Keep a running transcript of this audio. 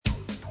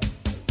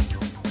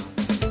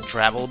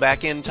travel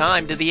back in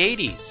time to the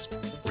 80s,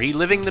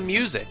 reliving the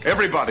music.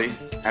 Everybody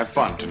have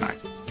fun tonight.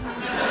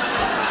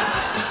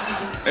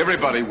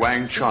 Everybody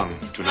Wang Chung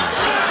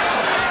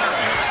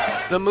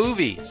tonight. The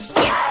movies.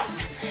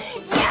 Yes!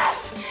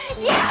 Yes!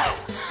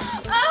 Yes!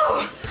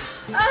 Oh!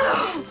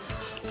 Oh!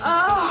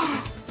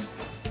 Oh!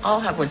 I'll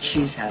have what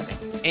she's having.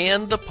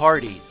 And the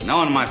parties. No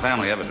one in my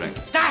family ever drinks.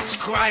 That's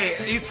great.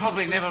 You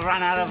probably never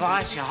run out of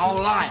ice your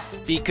whole life.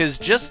 Because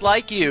just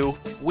like you,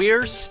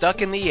 we're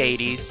stuck in the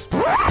 80s.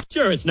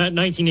 Sure, it's not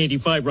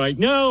 1985 right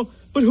now,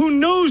 but who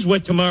knows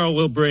what tomorrow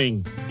will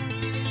bring.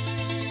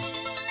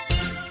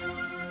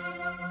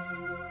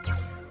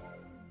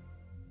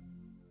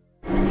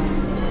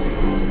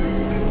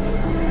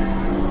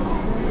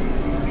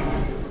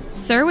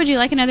 Sir, would you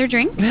like another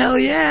drink? Hell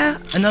yeah.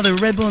 Another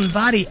Red Bull and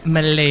body, my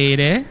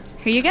lady.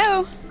 Here you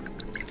go.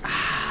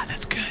 Ah,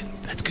 that's good.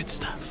 That's good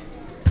stuff.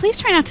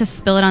 Please try not to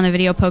spill it on the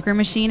video poker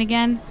machine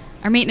again.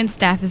 Our maintenance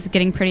staff is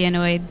getting pretty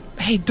annoyed.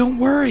 Hey, don't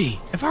worry.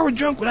 If I were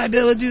drunk, would I be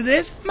able to do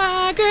this?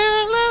 My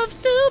girl loves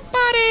to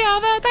party all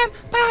the time.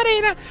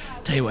 Party now.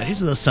 Tell you what,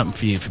 here's a little something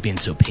for you for being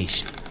so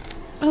patient.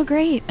 Oh,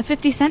 great. A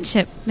 50-cent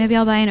chip. Maybe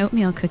I'll buy an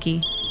oatmeal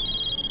cookie.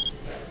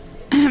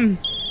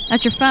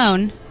 That's your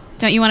phone.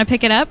 Don't you want to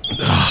pick it up?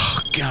 Oh,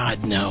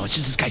 God, no. It's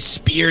just this guy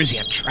Spearsy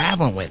I'm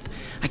traveling with.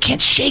 I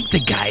can't shake the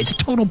guy. He's a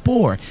total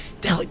bore.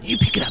 Hell, you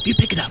pick it up. You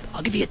pick it up.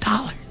 I'll give you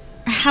 $1.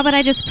 How about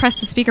I just press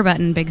the speaker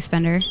button, big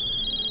spender?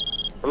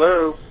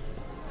 Hello?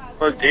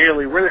 Oh,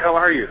 Daly, where the hell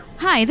are you?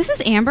 Hi, this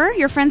is Amber,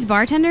 your friend's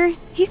bartender.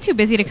 He's too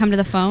busy to come to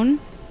the phone.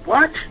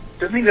 What?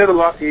 Doesn't he know the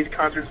Lost Age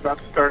concert's about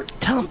to start?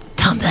 Tell him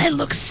that I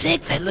look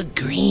sick, that I look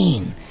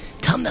green.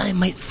 Tell him that I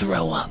might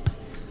throw up.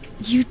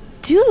 You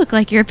do look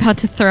like you're about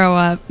to throw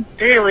up.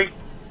 Daly,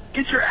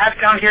 get your ass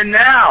down here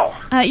now!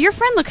 Your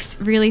friend looks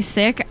really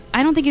sick.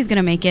 I don't think he's going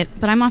to make it,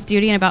 but I'm off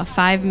duty in about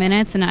 5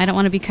 minutes, and I don't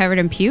want to be covered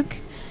in puke.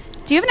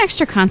 Do you have an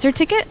extra concert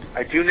ticket?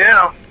 I do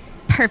now.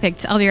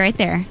 Perfect. I'll be right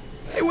there.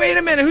 Hey, wait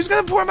a minute. Who's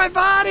going to pour my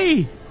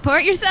body? Pour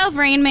it yourself,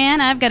 Rain Man.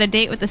 I've got a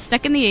date with the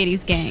Stuck in the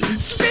 80s gang.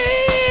 Spears!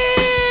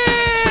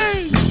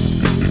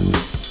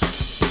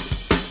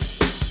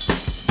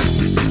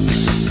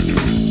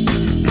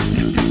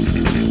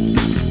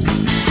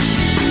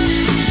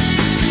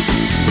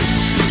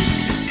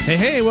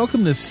 Hey,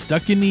 welcome to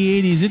Stuck in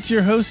the 80s. It's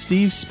your host,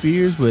 Steve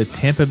Spears with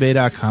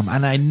TampaBay.com,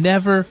 and I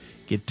never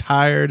get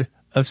tired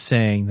of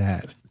saying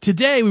that.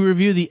 Today, we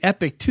review the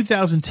epic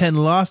 2010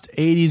 Lost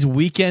 80s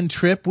weekend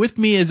trip. With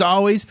me, as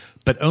always,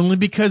 but only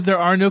because there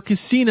are no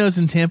casinos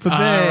in Tampa Bay.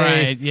 All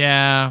right,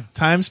 yeah.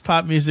 Times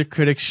pop music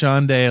critic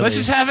Sean Daly. Let's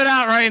just have it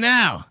out right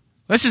now.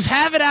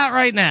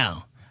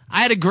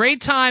 I had a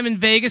great time in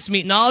Vegas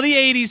meeting all the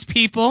 80s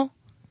people.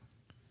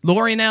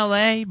 Lori in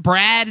L.A.,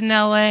 Brad in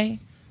L.A.,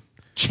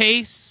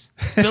 Chase,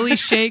 Billy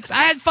Shakes.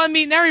 I had fun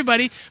meeting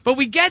everybody, but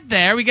we get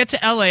to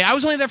LA. I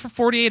was only there for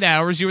 48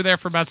 hours. You were there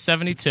for about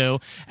 72,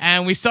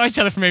 and we saw each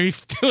other for maybe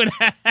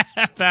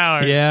 2.5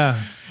 hours.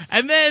 Yeah.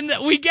 And then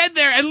we get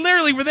there, and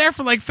literally we're there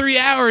for like 3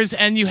 hours,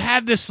 and you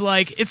have this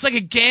it's like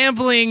a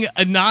gambling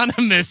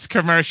anonymous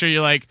commercial.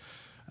 You're like,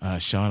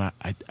 Sean,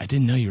 I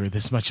didn't know you were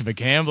this much of a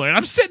gambler. And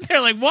I'm sitting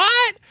there like,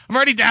 what? I'm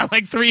already down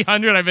like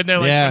 300. I've been there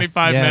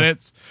 25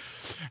 minutes.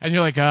 And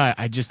you're like,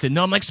 I just didn't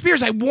know. I'm like,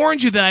 Spears, I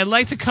warned you that I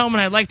like to come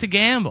and I like to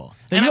gamble.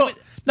 No,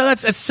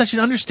 that's such an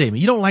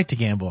understatement. You don't like to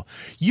gamble.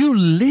 You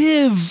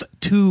live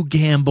to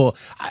gamble.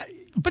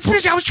 But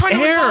Spears, I was trying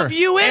to involve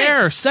you in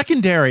it.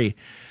 Secondary.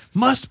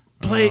 Must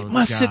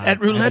sit at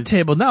roulette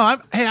table. No,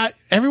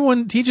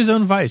 everyone teach his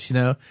own vice, you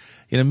know.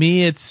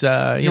 Me, it's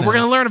we're going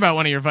to learn about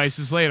one of your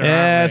vices later.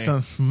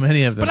 Yeah,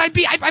 many of them. But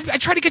I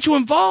try to get you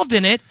involved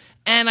in it,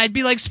 and I'd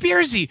be like,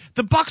 Spearsy,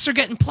 the Bucks are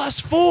getting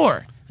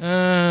 +4.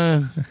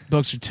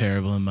 Bucks are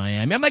terrible in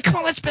Miami. I'm like, come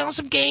on, let's bet on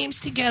some games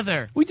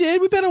together. We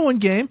did. We bet on one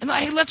game. And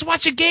hey, let's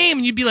watch a game.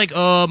 And you'd be like,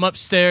 oh, I'm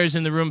upstairs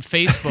in the room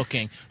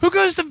Facebooking. Who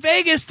goes to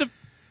Vegas to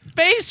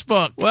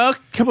Facebook? Well, a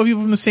couple of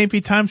people from the St.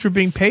 Pete Times were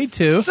being paid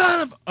to.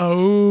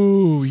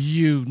 Oh,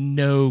 you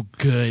no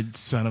good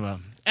son of a.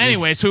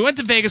 Anyway, so we went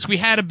to Vegas. We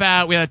had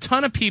a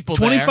ton of people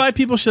 25 there.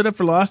 people showed up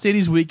for Lost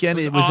 80s weekend.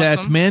 It was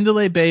awesome. at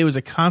Mandalay Bay. It was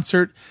a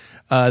concert.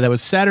 That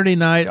was Saturday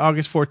night,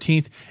 August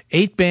 14th.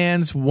 8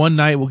 bands, one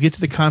night. We'll get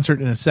to the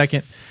concert in a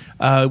second.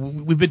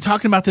 We've been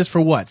talking about this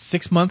for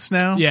 6 months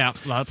now? Yeah,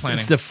 a lot of planning.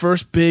 It's the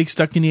first big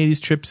Stuck in the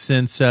 80s trip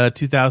since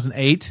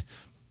 2008.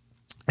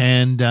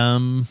 And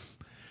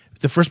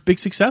the first big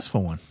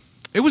successful one.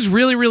 It was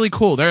really, really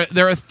cool.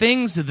 There are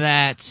things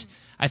that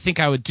I think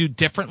I would do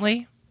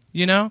differently,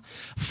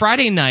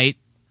 Friday night,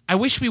 I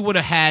wish we would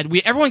have had.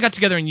 Everyone got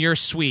together in your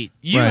suite.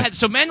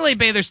 So Mandalay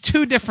Bay. There's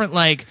two different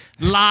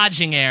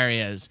lodging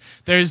areas.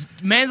 There's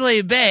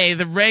Mandalay Bay,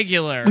 the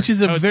regular, which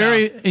is a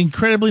very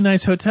incredibly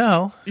nice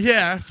hotel.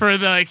 Yeah, for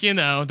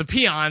the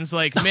peons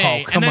like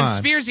me. And then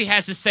Spearsy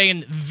has to stay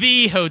in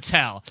the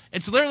hotel.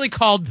 It's literally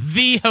called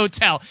the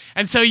hotel.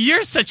 And so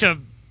you're such a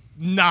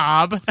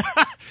knob.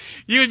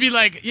 You would be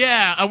like,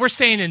 yeah, we're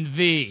staying in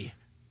the.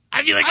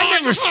 I'd be like, I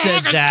never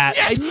said that.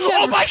 Yes.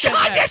 Oh my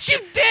God, yes you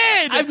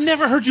did. I've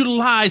never heard you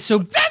lie. So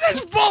that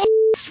is bull,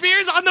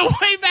 Spears. On the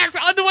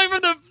way from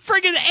the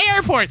friggin'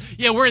 airport.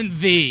 Yeah, we're in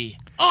the.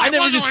 Oh, I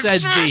never just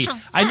said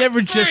the. I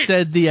never just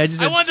said the. I just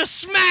said. I wanted to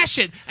smash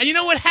it. And you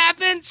know what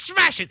happened?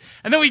 Smash it.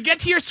 And then we get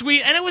to your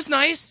suite, and it was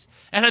nice.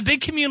 It had a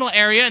big communal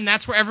area, and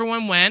that's where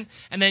everyone went.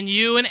 And then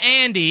you and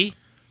Andy,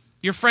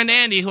 your friend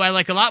Andy, who I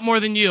like a lot more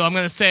than you, I'm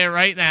going to say it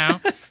right now.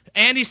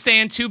 Andy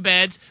staying 2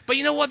 beds. But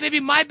you know what, baby?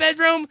 My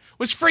bedroom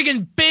was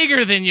friggin'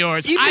 bigger than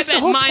yours. I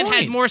bet mine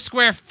had more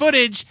square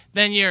footage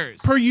than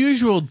yours. Per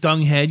usual,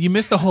 dunghead, you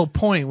missed the whole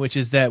point, which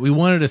is that we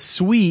wanted a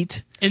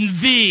suite. In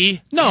the.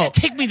 No. Yeah,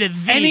 take me to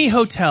the. Any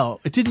hotel.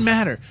 It didn't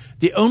matter.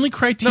 The only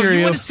criteria. No,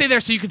 you want to stay there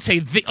so you could say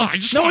the. Oh, I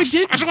just want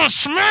to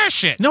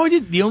smash it. No, I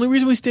didn't. The only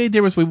reason we stayed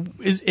there was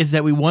is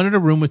that we wanted a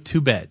room with 2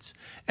 beds.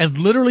 And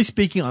literally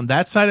speaking, on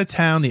that side of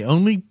town, the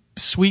only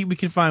suite we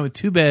could find with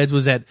 2 beds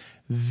was at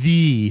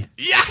the.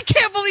 Yeah, I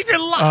can't believe you're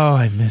lying. Oh,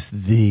 I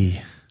missed the.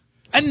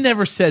 I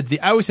never said the.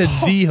 I always said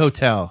the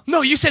hotel.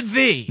 No, you said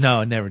the.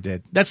 No, I never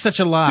did. That's such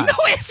a lie. No,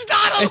 it's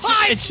not a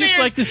lie. It's just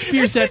like the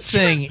Spearsette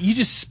thing. You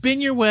just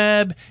spin your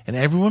web, and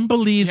everyone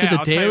believes with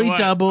the daily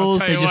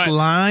doubles. They just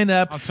line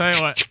up. I'll tell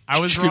you what. I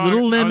was wrong.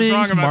 Little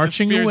lemmings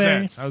marching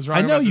away. I was wrong.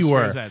 I know about you the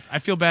were. Spearsettes. I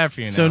feel bad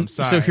for you now. So, I'm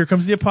sorry. so here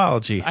comes the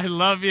apology. I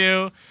love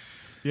you.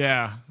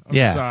 Yeah. I'm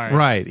yeah. sorry.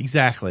 Right.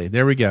 Exactly.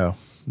 There we go.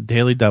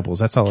 Daily doubles.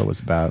 That's all it was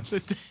about.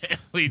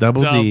 Daily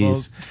Double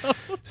doubles. D's.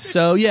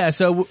 So yeah,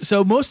 so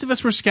most of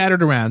us were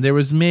scattered around. There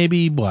was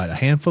maybe a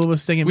handful of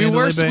us staying at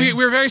Mandalay Bay?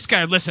 We were very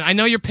scattered. Listen, I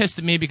know you're pissed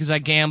at me because I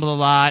gambled a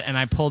lot and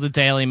I pulled a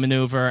daily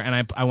maneuver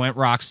and I went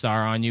rock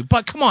star on you.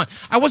 But come on,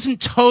 I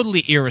wasn't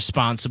totally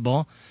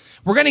irresponsible.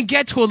 We're gonna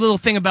get to a little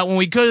thing about when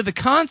we go to the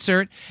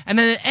concert and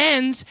then it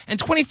ends and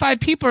 25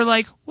 people are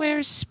like,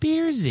 "Where's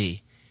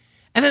Spearsy?"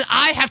 And then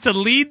I have to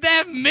lead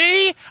them?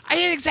 Me? I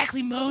ain't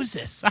exactly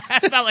Moses. I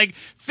had about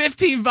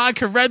 15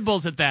 vodka Red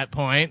Bulls at that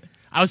point.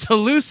 I was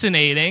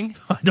hallucinating.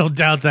 I don't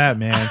doubt that,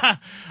 man.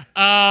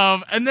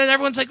 And then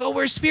everyone's like, "Oh,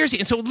 where's Spearsy?"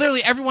 And so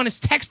literally everyone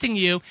is texting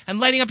you and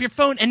lighting up your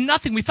phone and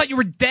nothing. We thought you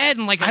were dead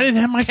in I didn't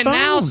have my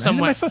canal phone.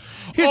 somewhere. I didn't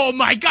have my phone. Oh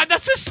my God,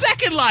 that's the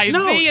second lie.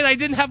 No. Me and I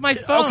didn't have my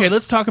phone. Okay,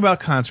 let's talk about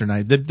concert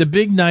night. The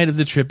big night of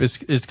the trip is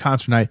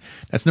concert night.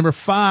 That's number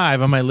 5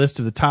 on my list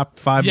of the top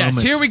 5 moments.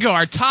 Yes, here we go.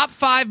 Our top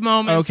 5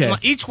 moments. Okay.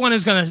 Each one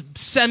is going to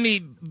send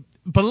me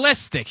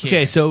ballistic here.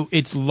 Okay, so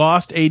it's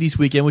Lost 80s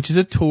Weekend, which is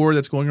a tour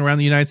that's going around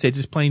the United States.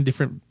 It's playing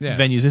different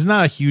venues. It's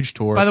not a huge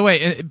tour. By the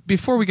way,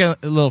 before we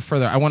get a little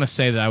further, I want to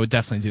say that I would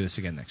definitely do this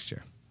again next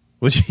year.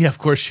 Which, yeah, of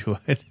course you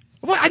would.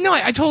 Well, I know,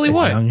 I totally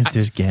would. As long as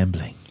there's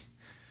gambling.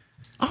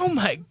 Oh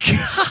my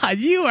God,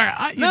 you are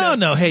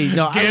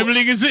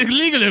Gambling is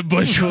illegal in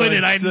Bushwood,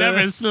 and I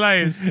never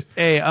slice.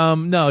 Hey,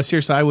 no,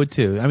 seriously, I would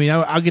too. I mean,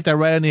 I'll get that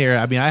right on the air.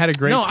 I mean, I had a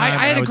great time. No, I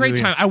had a great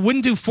time. I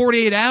wouldn't do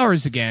 48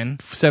 hours again.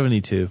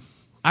 72.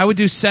 I would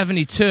do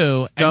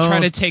 72 and try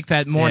to take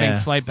that morning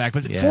flight back.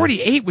 But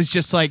 48 was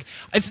just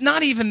it's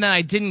not even that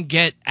I didn't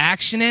get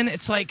action in.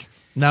 It's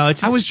no,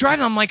 it's just, I was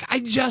driving. I'm like, I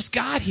just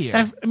got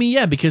here. I mean,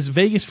 yeah, because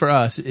Vegas for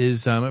us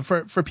is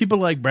for people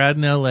like Brad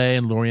in L.A.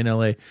 and Lori in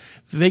L.A.,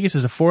 Vegas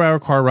is a 4-hour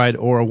car ride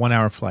or a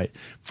 1-hour flight.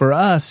 For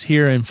us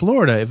here in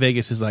Florida,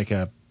 Vegas is like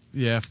a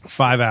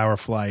 5-hour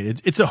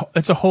flight. It's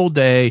a whole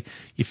day.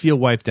 You feel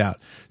wiped out.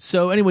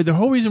 So anyway, the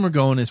whole reason we're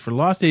going is for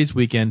Lost Days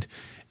weekend.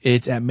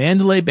 It's at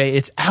Mandalay Bay.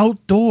 It's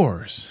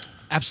outdoors.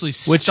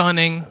 Absolutely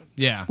stunning.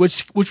 Yeah.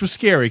 Which was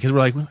scary because we're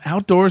like,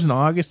 outdoors in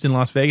August in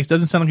Las Vegas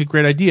doesn't sound like a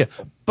great idea.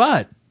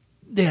 But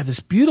they have this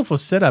beautiful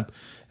setup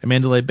at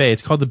Mandalay Bay.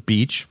 It's called the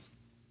Beach.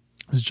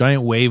 It's a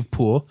giant wave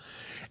pool.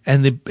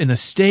 And the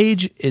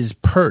stage is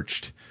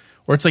perched,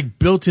 or it's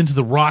built into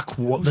the rock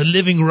wall, the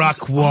living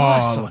rock wall,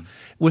 awesome.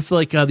 With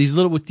these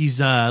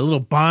little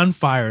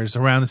bonfires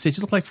around the stage. It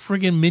looked like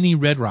friggin' mini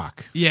Red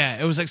Rock.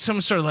 Yeah, it was like some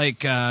sort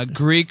of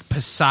Greek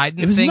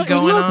Poseidon thing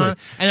going on.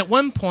 And at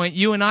one point,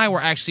 you and I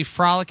were actually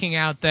frolicking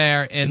out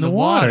there in the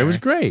water. It was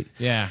great.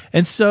 Yeah,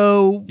 and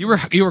so you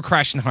were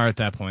crashing hard at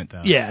that point,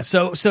 though. Yeah.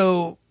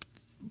 So,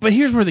 but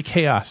here's where the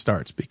chaos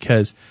starts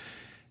because.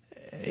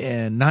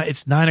 And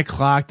it's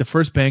 9:00. The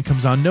first band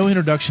comes on. No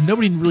introduction.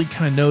 Nobody really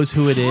kind of knows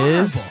who it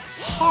is.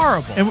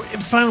 Horrible.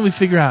 And finally we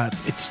figure out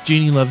it's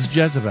Jeannie Loves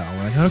Jezebel.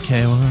 We're like,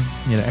 okay, well,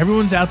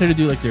 everyone's out there to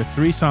do their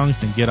 3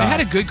 songs and get off. They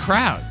had a good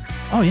crowd.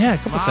 Oh yeah, a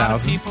couple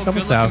thousand. People,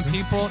 couple thousand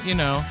people,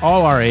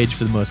 all our age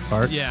for the most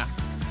part. Yeah.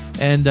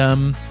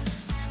 And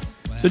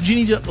so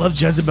Jeannie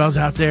Loves Jezebel's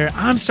out there.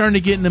 I'm starting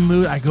to get in the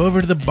mood. I go over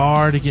to the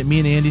bar to get me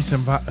and Andy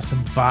some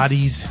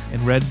Voddies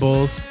and Red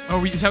Bulls.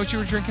 Oh, is that what you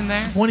were drinking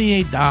there?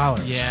 $28.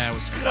 Yeah, it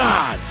was.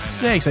 God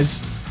sakes!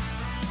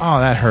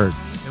 That hurt.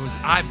 It was.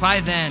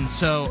 By then,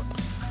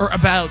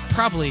 about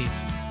probably.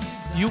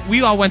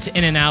 We all went to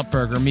In-N-Out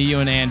Burger. Me, you,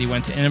 and Andy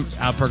went to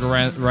In-N-Out Burger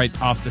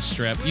right off the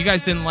strip. You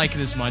guys didn't like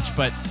it as much,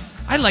 but.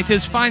 I liked it.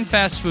 It's fine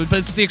fast food, but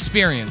it's the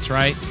experience,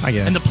 right? I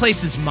guess. And the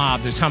place is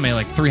mobbed. There's how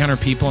many, 300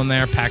 people in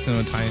there packed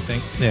into a tiny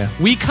thing? Yeah.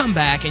 We come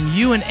back, and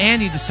you and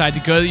Andy decide to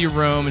go to your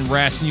room and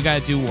rest, and you got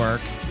to do work.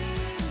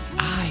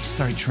 I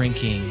start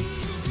drinking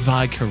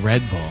vodka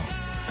Red Bull,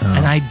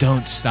 and I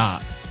don't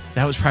stop.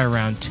 That was probably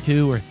around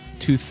 2 or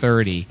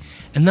 2:30,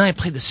 And then I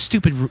played the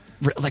stupid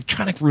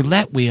electronic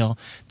roulette wheel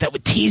that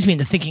would tease me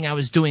into thinking I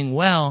was doing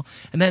well.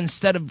 And then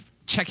instead of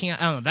checking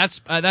out, I don't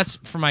know. That's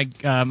for my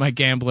my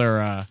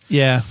gambler.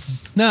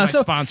 My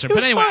sponsor.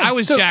 But anyway, fun. I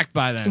was jacked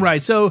by then.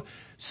 Right. So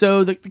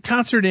the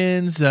concert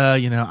ends.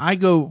 I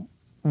go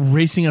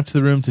racing up to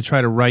the room to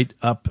try to write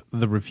up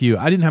the review.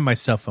 I didn't have my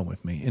cell phone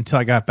with me until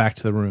I got back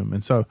to the room,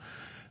 and so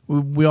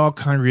we all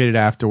congregated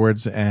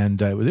afterwards,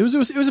 and it was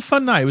a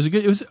fun night. It was a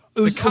good. It was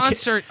the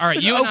concert. Okay. All right, it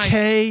was you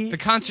okay. and the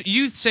concert.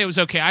 You say it was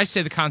okay. I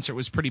say the concert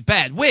was pretty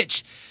bad.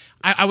 Which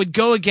I would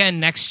go again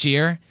next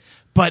year.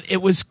 But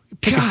it was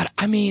God.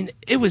 I mean,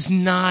 it was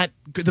not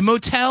good. The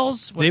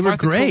motels. They were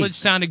Martha great. Coolidge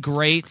sounded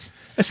great.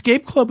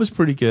 Escape Club was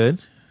pretty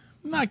good.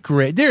 Not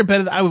great. They were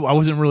better. I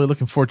wasn't really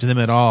looking forward to them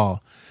at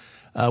all.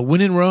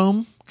 Win in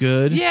Rome,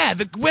 good. Yeah,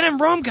 the Win in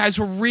Rome guys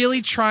were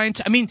really trying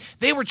to. I mean,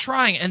 they were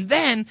trying, and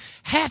then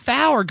half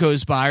hour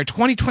goes by, or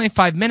 20,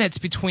 25 minutes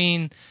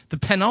between the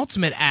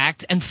penultimate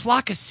act and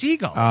Flock of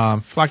Seagulls.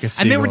 Flock of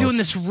Seagulls. And they were doing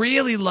this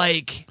really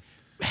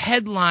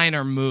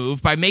headliner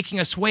move by making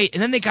us wait,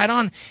 and then they got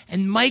on,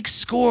 and Mike's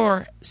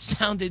score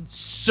sounded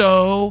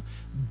so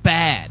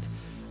bad.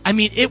 I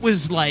mean, it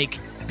was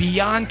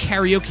beyond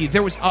karaoke.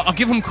 There was, I'll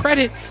give him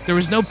credit, there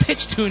was no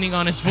pitch tuning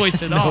on his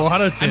voice at all.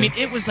 auto-tune. I mean,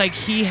 it was like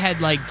he had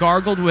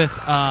gargled with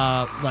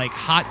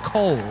hot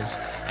coals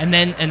and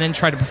then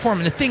tried to perform.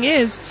 And the thing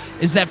is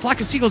that Flock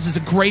of Seagulls is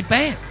a great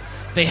band.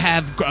 They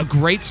have a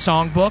great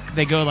songbook.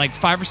 They go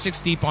 5 or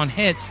 6 deep on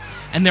hits,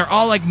 and they're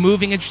all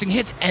moving, interesting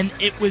hits. And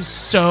it was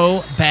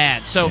so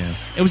bad. So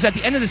It was at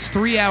the end of this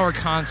 3-hour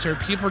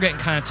concert. People were getting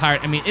kind of tired.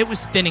 I mean, it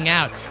was thinning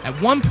out.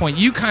 At one point,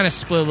 you kind of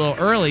split a little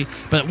early,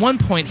 but at one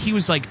point, he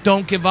was like,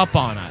 "Don't give up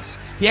on us."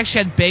 He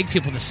actually had begged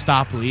people to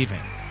stop leaving.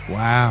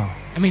 Wow.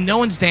 I mean, no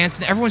one's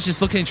dancing. Everyone's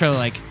just looking at each other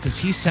like, does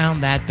he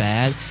sound that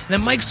bad? And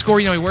then Mike Score,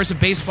 he wears a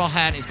baseball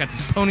hat, and he's got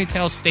this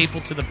ponytail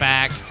stapled to the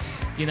back.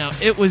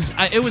 It was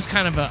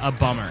kind of a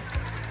bummer.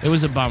 It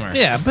was a bummer.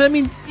 Yeah, but I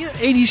mean,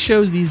 80s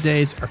shows these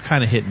days are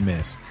kind of hit and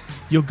miss.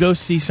 You'll go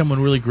see someone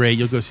really great.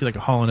 You'll go see a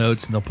Hall &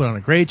 Oates, and they'll put on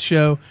a great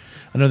show.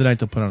 Another night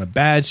they'll put on a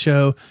bad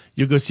show.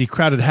 You'll go see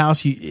Crowded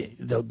House.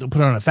 They'll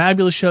put on a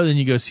fabulous show. Then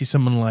you go see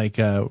someone like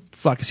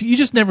Flock. You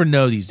just never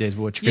know these days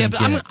what you're going to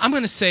get. Yeah, but I'm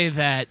going to say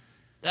that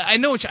I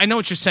know what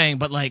you're saying,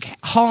 but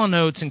Hall &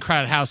 Oates and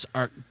Crowded House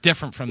are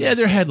different from this. Yeah,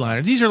 they're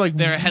headliners. These are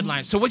they're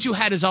headliners. So what you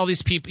had is all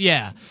these people.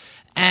 Yeah.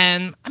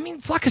 And, I mean,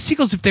 Flock of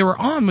Seagulls, if they were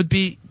on, would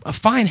be a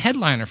fine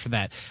headliner for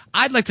that.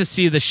 I'd like to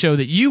see the show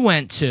that you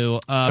went to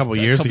a couple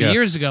years ago.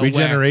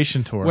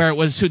 Regeneration Tour. Where it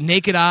was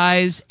Naked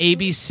Eyes,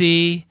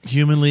 ABC.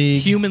 Human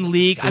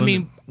League. I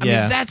mean,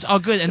 that's all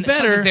good. And better, it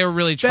sounds like they were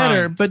really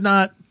trying.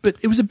 But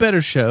it was a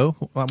better show.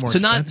 A lot more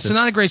expensive. So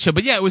not a great show.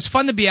 But yeah, it was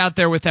fun to be out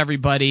there with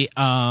everybody.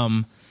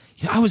 I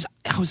was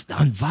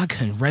on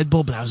vodka and Red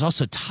Bull, but I was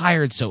also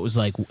tired, so it was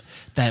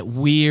that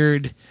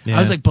weird. Yeah. I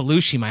was like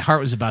Belushi. My heart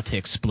was about to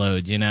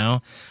explode,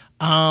 But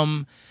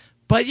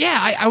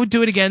yeah, I would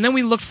do it again. And then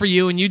we looked for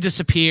you, and you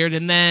disappeared.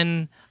 And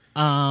then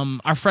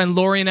our friend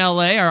Lori in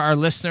L.A., our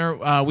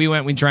listener,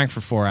 we drank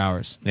for 4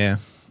 hours. Yeah.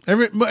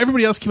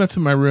 Everybody else came up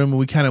to my room,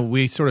 and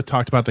we sort of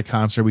talked about the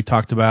concert. We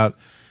talked about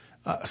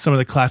some of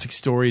the classic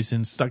stories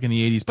in Stuck in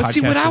the 80s. But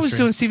see, what I was history.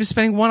 doing, Steve, is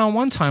spending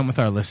one-on-one time with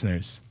our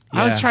listeners.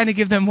 Yeah. I was trying to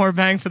give them more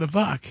bang for the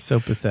buck. So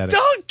pathetic.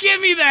 Don't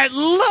give me that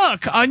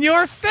look on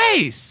your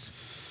face.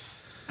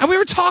 And we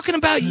were talking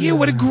about you,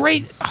 what a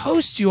great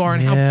host you are,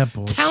 and how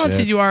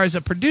talented you are as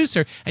a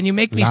producer. And you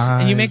make me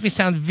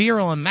sound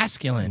virile and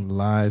masculine.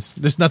 Lies.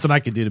 There's nothing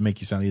I could do to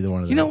make you sound either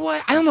one of those. You know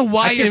what? I don't know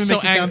why you're so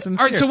angry.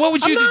 All right, so what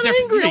would you do different?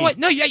 Angry. You know what?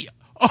 No, yeah.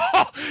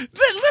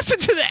 Listen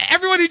to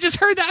everyone who just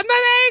heard that. I'm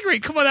not angry.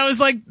 Come on, that was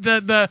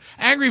the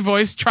angry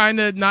voice trying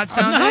to not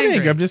sound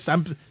angry.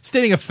 I'm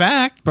stating a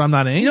fact, but I'm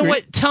not angry. You know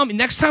what? Tell me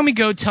next time we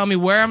go. Tell me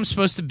where I'm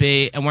supposed to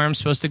be and where I'm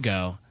supposed to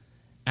go,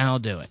 and I'll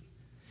do it.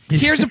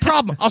 Here's the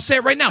problem. I'll say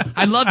it right now.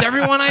 I loved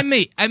everyone I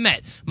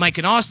met. Mike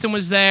and Austin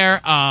was there.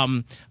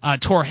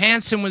 Tor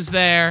Hansen was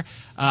there.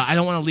 I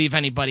don't want to leave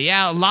anybody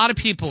out. A lot of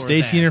people were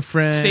there. Stacy and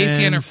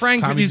her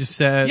friend. Tommy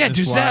Doucette. Yeah,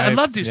 Doucette. I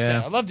love Doucette.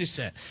 Yeah. I love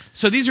Doucette.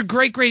 So these are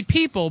great, great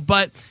people.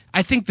 But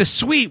I think the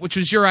suite, which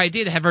was your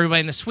idea to have everybody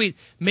in the suite,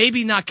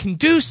 maybe not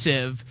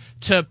conducive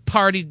to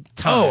party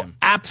time. Oh,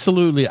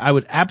 absolutely. I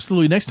would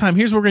absolutely. Next time,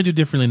 here's what we're going to do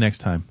differently next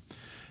time.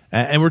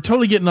 And we're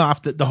totally getting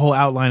off the whole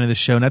outline of the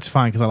show, and that's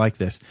fine because I like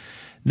this.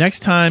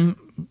 Next time,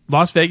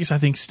 Las Vegas, I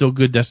think, still a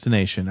good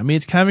destination. I mean,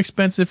 it's kind of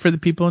expensive for the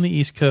people on the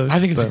East Coast. I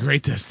think it's a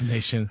great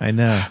destination. I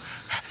know.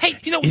 Hey,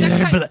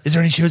 is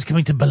there any shows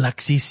coming to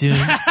Biloxi soon?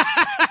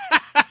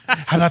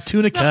 How about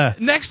Tunica?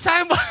 No, next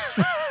time we'll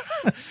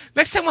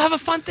have a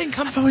fun thing.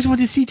 I've always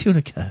wanted to see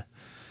Tunica.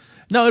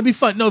 No, it'd be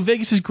fun. No,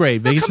 Vegas is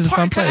great. Vegas is a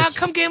fun place.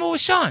 Come gamble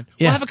with Sean.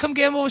 Yeah. We'll have a come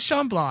gamble with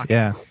Sean block.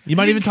 Yeah. You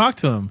might even talk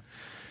to him.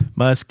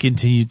 Must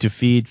continue to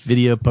feed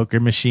video poker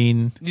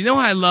machine. You know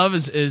what I love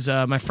is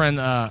my friend,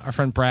 our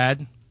friend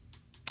Brad.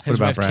 His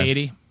wife Brad?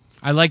 Katie.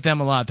 I like them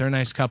a lot. They're a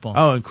nice couple.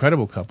 Oh,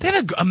 incredible couple. They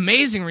have an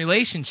amazing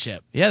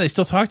relationship. Yeah, they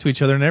still talk to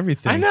each other and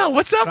everything. I know.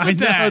 What's up with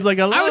that? I was like,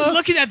 hello? I was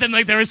looking at them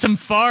like there was some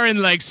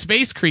foreign like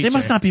space creature. They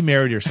must not be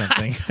married or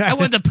something. I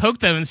wanted to poke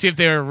them and see if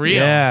they were real.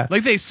 Yeah.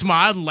 Like they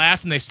smiled and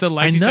laughed and they still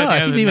liked I each know. other. I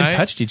think they even night.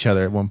 touched each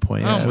other at one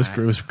point. Yeah, Oh,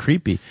 it was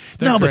creepy.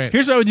 They're But great.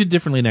 here's what I would do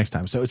differently next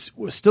time. So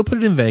we'll still put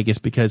it in Vegas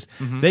because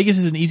Vegas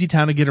is an easy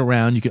town to get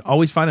around. You can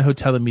always find a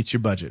hotel that meets your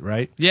budget,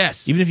 right?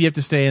 Yes. Even if you have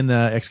to stay in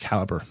the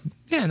Excalibur.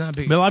 Yeah, not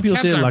big. But a lot of people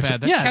Cabs say aren't luxury.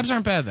 bad there. Yeah. Cabs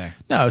aren't bad there.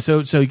 No, so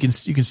you can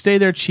stay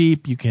there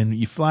cheap.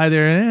 You fly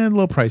there and a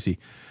little pricey.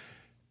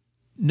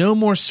 No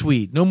more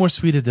suite. No more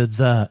suite at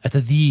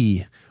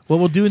the. What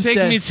we'll do instead.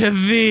 Take me to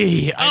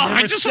thee.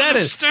 I just said want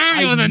to it.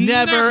 stab you I with a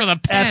never with a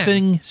pen.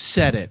 effing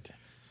said it.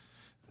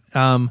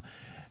 But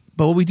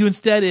what we do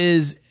instead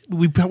is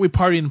we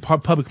party in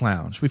public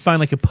lounge. We find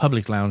like a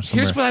public lounge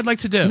somewhere. Here's what I'd like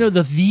to do. You know,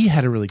 the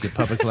had a really good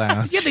public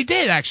lounge. Yeah, they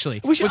did actually. I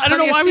don't know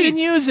plenty of why we seats.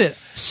 didn't use it.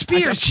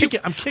 Spears,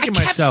 I'm kicking I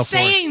kept myself for it.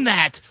 saying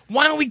that.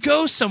 Why don't we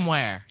go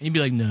somewhere? And you'd be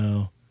like,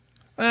 no.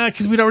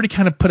 Because we'd already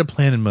kind of put a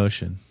plan in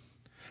motion.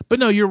 But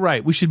no, you're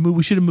right. We should move.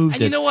 We should have moved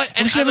And it. you know what?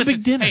 And we should have listen, a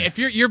big dinner. Hey, if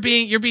you're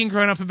being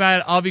grown up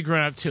about it, I'll be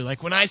grown up too.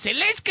 Like when I say,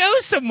 let's go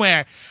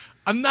somewhere.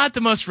 I'm not the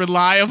most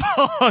reliable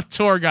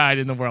tour guide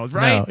in the world,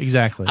 right? No,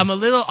 exactly. I'm a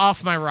little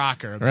off my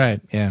rocker.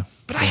 Right, yeah.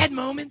 But I had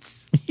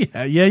moments.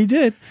 Yeah, you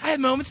did. I had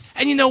moments.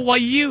 And you know, while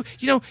you're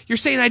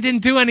saying I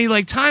didn't do any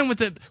like time with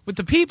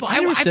the people. I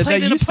never I said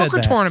played that. in You a said poker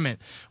that. tournament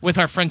with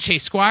our friend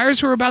Chase Squires,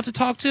 who we're about to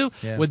talk to,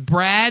 Yeah. with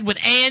Brad,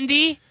 with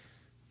Andy.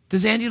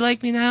 Does Andy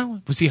like me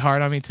now? Was he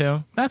hard on me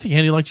too? I think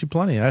Andy liked you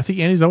plenty. I think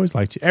Andy's always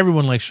liked you.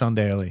 Everyone likes Sean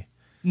Daly.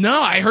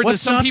 No, I heard What's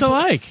that some not people to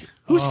like?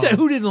 Who said?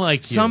 Who didn't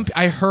like you?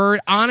 I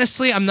heard,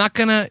 honestly, I'm not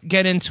going to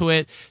get into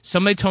it.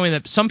 Somebody told me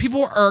that some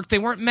people were irked. They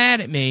weren't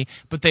mad at me,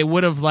 but they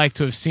would have liked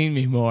to have seen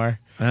me more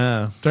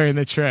during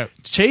the trip.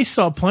 Chase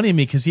saw plenty of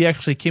me because he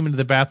actually came into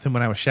the bathroom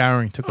when I was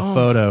showering, took a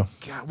photo.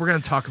 God, we're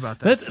going to talk about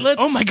that.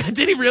 Let's. Oh my God,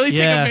 did he really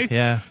Yeah, take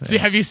a picture? yeah.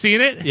 Have you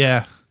seen it?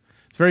 Yeah,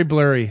 it's very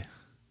blurry.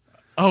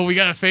 Oh, we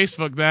got to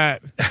Facebook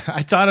that.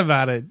 I thought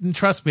about it, and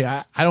trust me,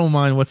 I don't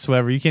mind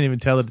whatsoever. You can't even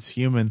tell that it's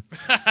human.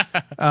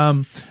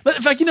 In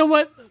fact, you know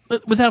what?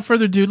 Without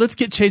further ado, let's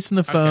get Chase on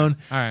the phone.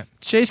 All right.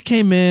 Chase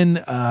came in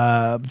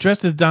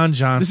dressed as Don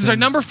Johnson. This is our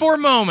number 4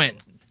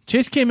 moment.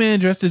 Chase came in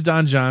dressed as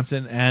Don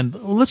Johnson, and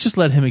let's just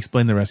let him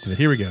explain the rest of it.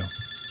 Here we go.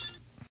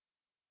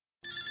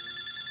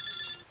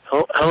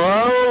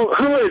 Hello?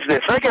 Who is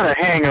this? I got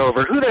a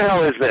hangover. Who the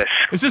hell is this?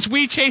 Is this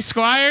we Chase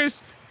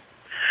Squires?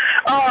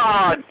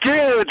 Oh,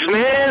 dudes,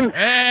 man.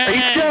 Are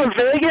you still in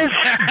Vegas?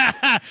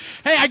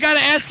 Hey, I got to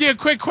ask you a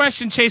quick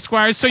question, Chase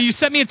Squires. So you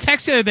sent me a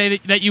text the other day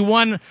that you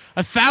won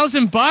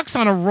 $1,000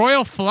 on a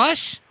Royal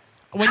Flush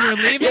when you were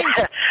leaving?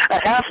 Yeah,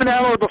 a half an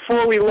hour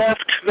before we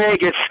left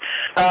Vegas,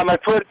 I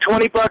put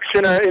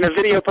 $20 in a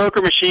video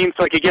poker machine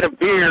so I could get a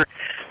beer,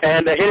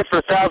 and I hit it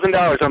for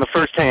 $1,000 on the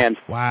first hand.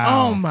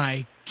 Wow. Oh,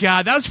 my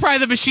God. That was probably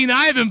the machine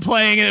I've been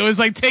playing, and it was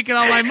like taking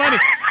all my money.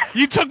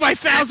 You took my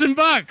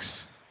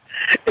 $1,000.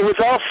 It was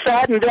all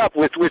fattened up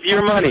with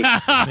your money.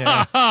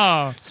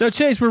 Oh. So,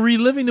 Chase, we're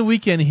reliving the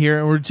weekend here,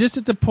 and we're just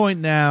at the point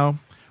now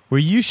where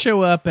you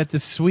show up at the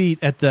suite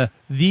at the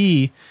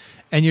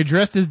and you're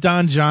dressed as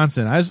Don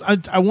Johnson.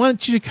 I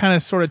want you to kind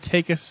of sort of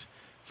take us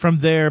from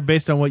there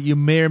based on what you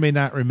may or may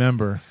not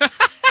remember.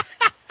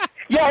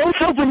 Yeah, I was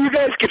hoping you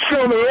guys could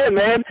fill me in,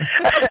 man.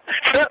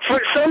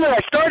 For summer, I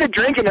started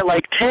drinking at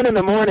like 10 in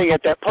the morning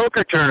at that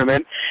poker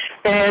tournament,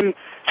 and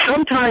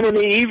sometime in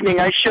the evening,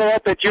 I show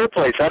up at your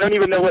place. I don't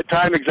even know what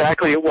time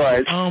exactly it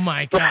was. Oh,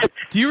 my God.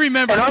 Do you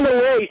remember? And on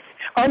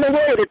the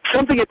way,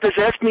 something had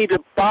possessed me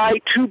to buy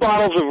 2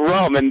 bottles of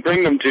rum and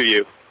bring them to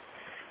you.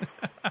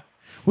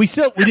 We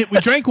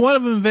drank one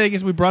of them in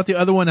Vegas. We brought the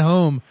other one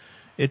home.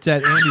 It's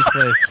at Andy's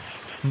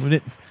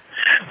place.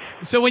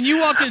 So when you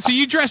walked in, so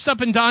you dressed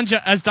up in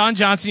as Don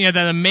Johnson. You had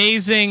that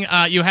amazing.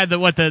 You had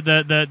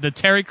the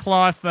terry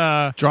cloth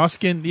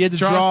drawskin. You had the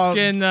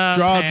drawskin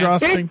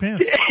drawstring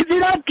pants. It's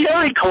not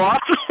terry cloth.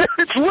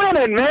 It's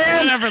linen,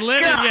 man. Whatever,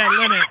 linen. God. Yeah,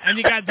 linen. And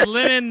you got the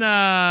linen,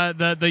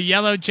 the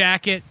yellow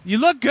jacket. You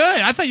look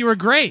good. I thought you were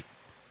great.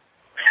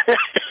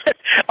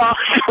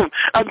 Awesome.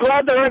 I'm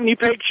glad there aren't any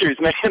pictures,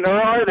 man.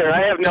 Or are there?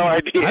 I have no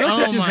idea.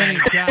 Oh my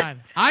God!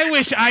 I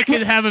wish I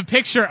could have a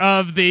picture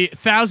of the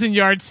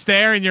 1,000-yard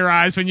stare in your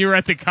eyes when you were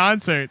at the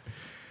concert.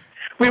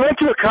 We went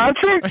to a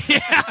concert?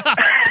 Yeah,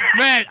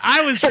 man.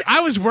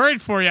 I was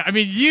worried for you. I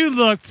mean, you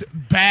looked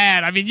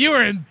bad. I mean, you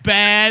were in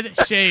bad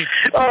shape.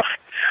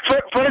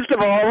 First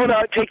of all, I want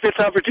to take this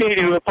opportunity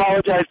to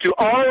apologize to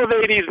all of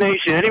 80s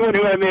Nation, anyone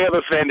who I may have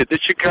offended. This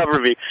should cover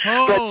me.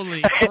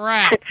 Holy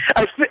crap.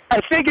 I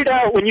figured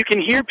out when you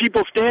can hear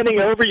people standing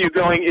over you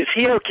going, is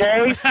he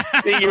okay?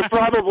 You're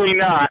probably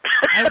not.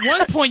 At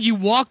one point, you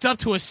walked up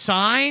to a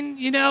sign,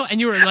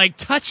 and you were, like,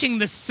 touching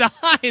the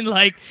sign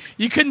like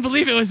you couldn't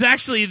believe it was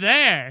actually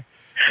there.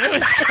 It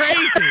was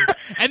crazy.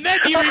 And then,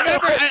 do you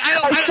remember?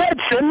 I said,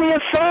 send me a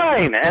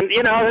sign. And,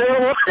 there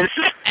it was.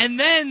 And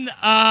then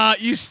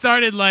you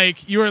started,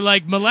 you were,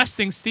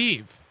 molesting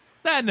Steve.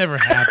 That never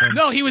happened.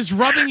 No, he was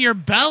rubbing your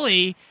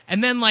belly,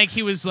 and then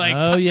he was like,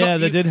 oh yeah,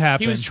 that did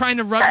happen. He was trying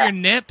to rub your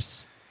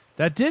nips.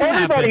 That did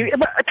Everybody,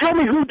 happen. tell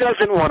me who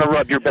doesn't want to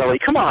rub your belly?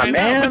 Come on,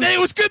 man. But then it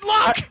was good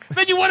luck.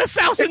 Then you won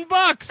 $1,000.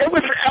 It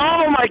was.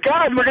 Oh my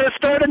God, we're gonna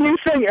start a new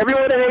thing.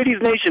 Everyone in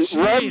 80s Nation,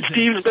 rub Jesus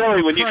Steve's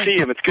belly when you Christ. see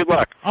him. It's good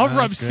luck. I'll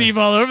rub Steve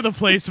all over the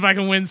place if I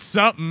can win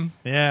something.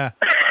 Yeah.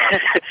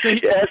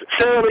 Yes,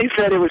 Sarah Lee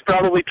said it was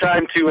probably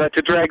time to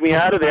drag me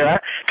out of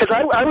there.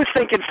 Because I was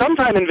thinking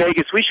sometime in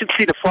Vegas we should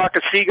see the Flock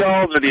of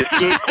Seagulls or the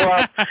Escape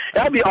Club.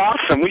 That'd be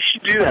awesome. We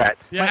should do that.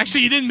 Yeah,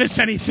 actually, you didn't miss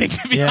anything,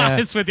 to be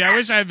honest with you. I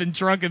wish I had been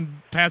drunk and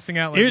passing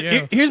out like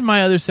you. Here's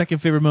my other second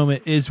favorite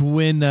moment is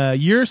when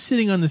you're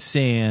sitting on the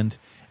sand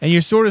and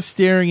you're sort of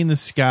staring in the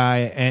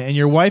sky and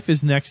your wife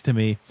is next to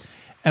me.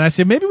 And I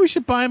said, maybe we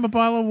should buy him a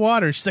bottle of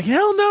water. She's like,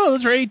 hell no,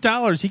 those are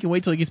 $8. He can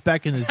wait till he gets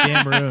back in his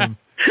damn room.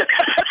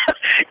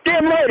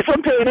 Damn right. If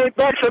I'm paying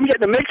 $8, I'm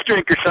getting a mixed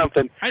drink or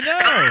something. I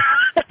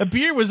know. A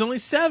beer was only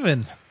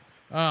 $7.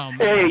 Oh, man.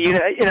 Hey, you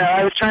know,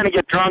 I was trying to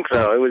get drunk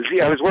though. I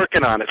was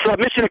working on it. So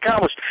mission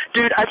accomplished,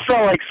 dude. I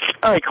felt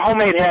like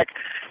homemade heck.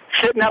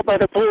 Sitting out by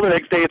the pool the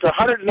next day, it's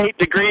 108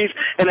 degrees,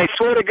 and I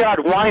swear to God,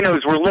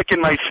 winos were licking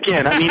my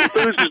skin. I mean,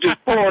 booze was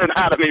just pouring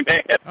out of me,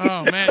 man.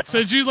 Oh man! So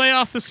did you lay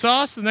off the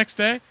sauce the next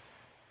day?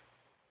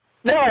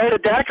 No, I had a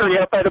daiquiri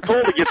out by the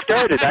pool to get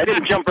started. I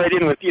didn't jump right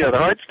in with the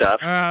hard stuff.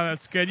 Oh,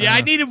 that's good. Yeah, I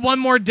needed one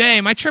more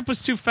day. My trip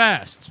was too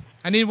fast.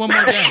 I needed one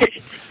more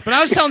day. But I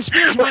was telling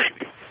Spears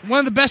one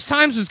of the best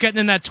times was getting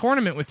in that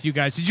tournament with you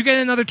guys. Did you get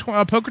in another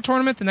poker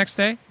tournament the next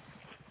day?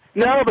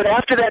 No, but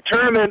after that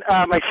tournament,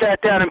 I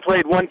sat down and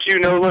played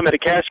 1-2 no limit, a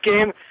cash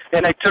game,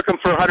 and I took them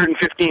for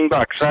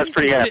 $115. So I was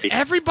pretty happy. Did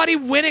everybody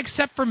win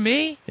except for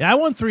me? Yeah, I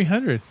won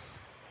 $300.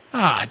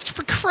 Ah,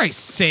 for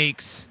Christ's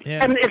sakes!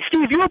 Yeah. And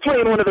Steve, you were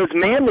playing one of those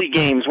manly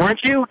games,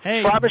 weren't you?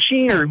 Hey, Slot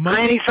machine or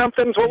granny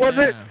somethings? What was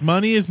it?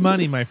 Money is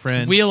money, my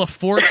friend. Wheel of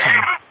Fortune.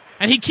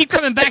 And he'd keep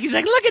coming back. He's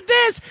like, look at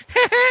this.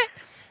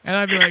 And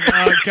I'd be like,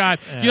 oh, God.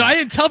 Yeah. You know, I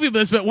didn't tell people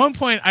this, but at one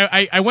point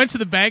I went to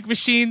the bank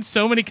machine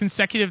so many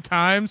consecutive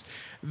times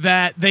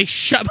that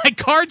my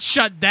card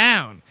shut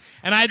down.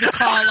 And I had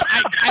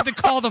to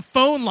call the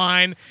phone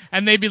line,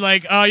 and they'd be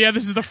like, oh, yeah,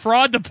 this is the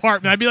fraud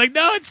department. I'd be like,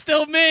 no, it's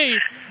still me.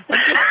 I'm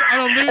just on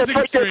a losing It's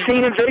like streak. that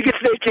scene in Vegas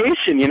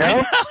Vacation, you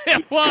know?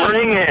 It was.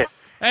 Bring it.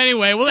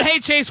 Anyway, well, hey,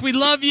 Chase, we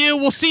love you.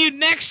 We'll see you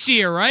next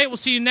year, right? We'll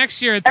see you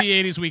next year at the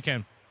 80s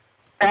weekend.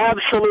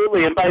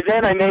 Absolutely, and by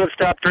then I may have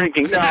stopped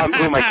drinking. No,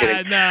 who am I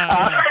kidding? No.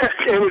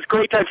 It was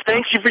great times.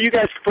 Thanks you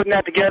guys for putting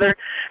that together,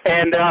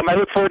 and I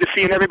look forward to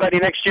seeing everybody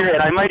next year,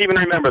 and I might even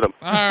remember them.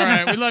 All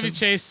right, we love you,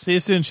 Chase. See you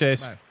soon,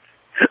 Chase. Bye.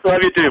 Love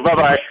you too.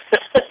 Bye-bye.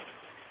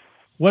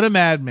 What a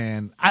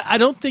madman. I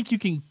don't think you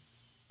can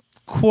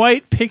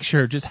quite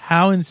picture just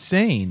how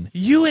insane.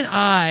 You and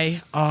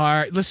I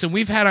are, listen,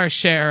 we've had our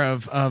share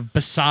of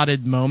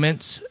besotted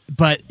moments,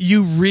 but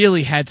you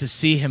really had to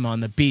see him on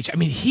the beach. I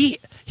mean,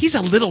 he's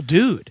a little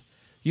dude,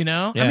 you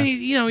know? Yeah. I mean,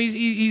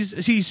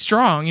 he's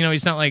strong, you know,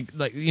 he's not like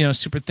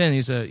super thin.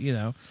 He's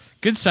a,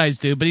 good sized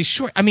dude, but he's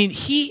short. I mean,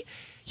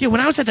 when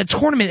I was at the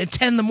tournament at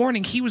 10 in the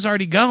morning, he was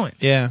already going.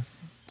 Yeah.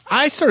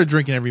 I started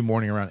drinking every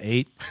morning around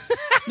 8.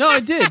 No, I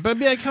did,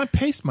 but I kind of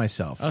paced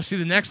myself. Oh, see,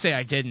 the next day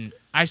I didn't.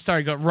 I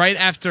started going right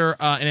after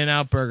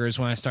In-N-Out Burgers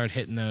when I started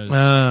hitting those.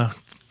 Yeah,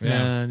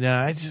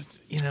 I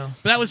just,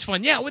 But that was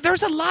fun. Yeah, there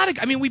was a lot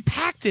of, we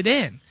packed it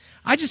in.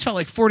 I just felt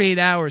like 48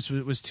 hours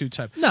was too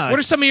tough. No, what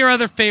are some of your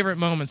other favorite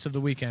moments of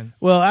the weekend?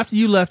 Well, after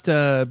you left,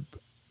 Andy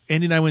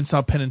and I went and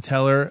saw Penn and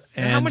Teller.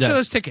 And how much are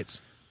those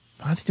tickets?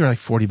 I think they were like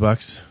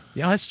 $40.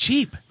 Yeah, that's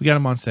cheap. We got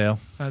them on sale.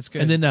 That's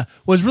good. And then what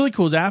was really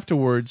cool is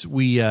afterwards,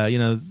 we,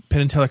 Penn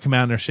and Teller come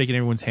out and they're shaking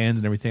everyone's hands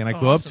and everything. And I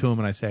go up to him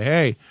and I say,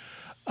 hey,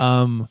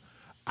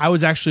 I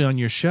was actually on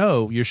your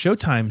show, your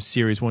Showtime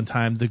series one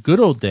time, the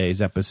Good Old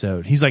Days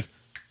episode. He's like,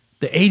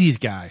 the 80s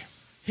guy.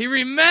 He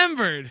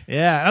remembered.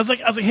 Yeah. I was like,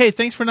 hey,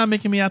 thanks for not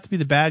making me out to be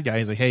the bad guy.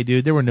 He's like, hey,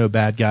 dude, there were no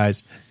bad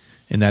guys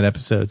in that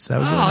episode. So that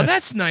was really nice.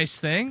 That's a nice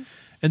thing.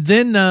 And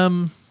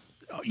then,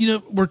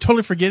 we're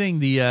totally forgetting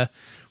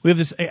we have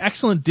this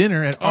excellent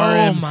dinner at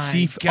RM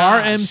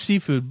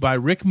Seafood by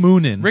Rick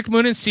Moonen. Rick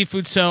Moonen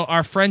Seafood. So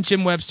our friend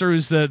Jim Webster,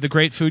 who's the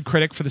great food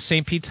critic for the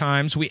St. Pete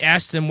Times, we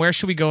asked him, where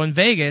should we go in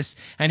Vegas?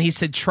 And he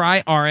said,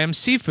 try RM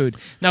Seafood.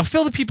 Now,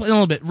 fill the people in a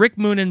little bit. Rick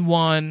Moonen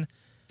won.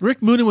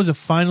 Rick Moonen was a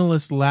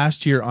finalist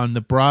last year on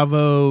the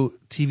Bravo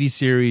TV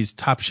series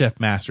Top Chef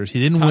Masters. He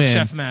didn't win.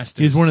 Top Chef Masters.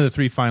 He was one of the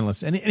 3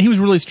 finalists. And he was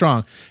really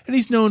strong. And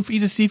he's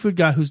a seafood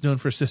guy who's known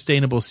for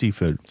sustainable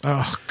seafood.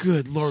 Oh,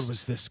 good Lord,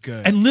 was this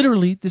good. And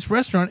literally, this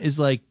restaurant is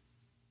like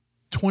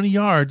 20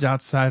 yards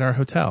outside our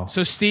hotel.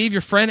 So Steve,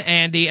 your friend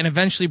Andy, and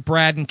eventually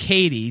Brad and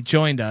Katie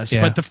joined us.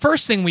 Yeah. But the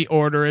first thing we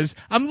order is,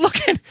 I'm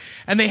looking,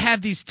 and they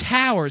have these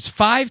towers,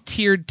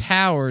 5-tiered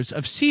towers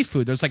of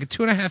seafood. There's like a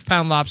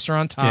 2.5-pound lobster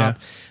on top.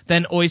 Yeah.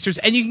 than oysters,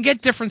 and you can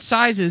get different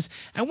sizes.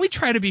 And we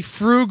try to be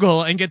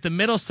frugal and get the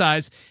middle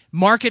size,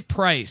 market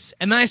price.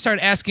 And then I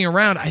started asking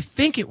around. I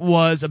think it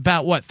was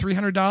about what,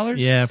 $300?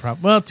 Yeah,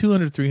 probably. Well,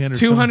 200, 300.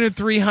 200,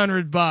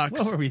 $300.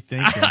 What were we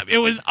thinking? It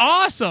was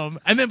awesome.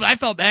 And then I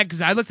felt bad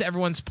because I looked at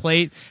everyone's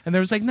plate and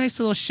there was like nice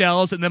little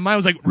shells, and then mine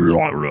was like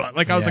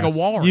I was like a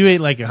walrus. You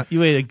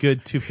ate a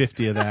good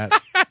 250 of that.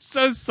 I'm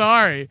so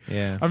sorry.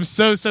 Yeah. I'm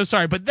so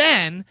sorry. But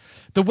then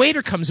the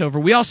waiter comes over.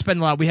 We all spend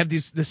a lot. We have the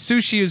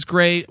sushi is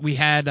great. We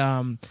had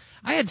I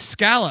had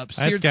scallops,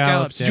 seared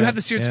scallops. Did you have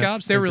the seared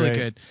scallops? They're really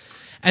good.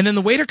 And then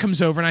the waiter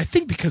comes over, and I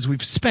think because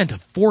we've spent a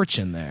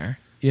fortune there,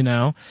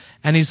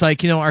 and he's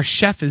like, our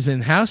chef is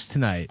in house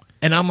tonight.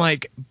 And I'm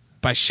like,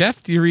 by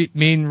chef, do you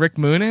mean Rick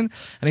Moonen?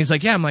 And he's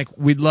like, yeah. I'm like,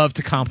 we'd love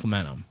to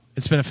compliment him.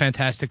 It's been a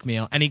fantastic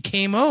meal. And he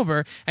came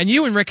over, and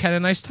you and Rick had a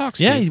nice talk,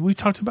 Steve. Yeah, we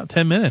talked about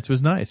 10 minutes. It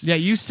was nice. Yeah,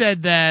 you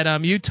said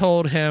that you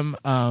told him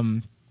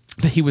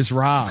that he was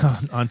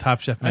robbed. on Top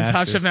Chef Masters. On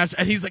Top Chef Masters.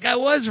 And he's like, I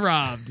was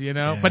robbed,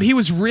 But he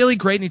was really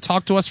great, and he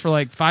talked to us for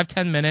like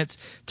 5-10 minutes,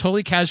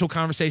 totally casual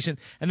conversation.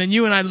 And then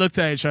you and I looked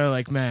at each other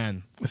like,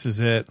 man. This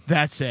is it.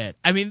 That's it.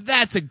 I mean,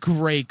 that's a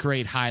great,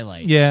 great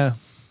highlight. Yeah.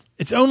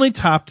 It's only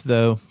topped,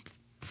 though,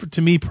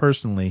 to me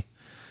personally,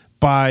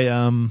 by...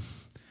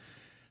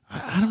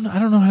 I don't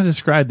know how to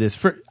describe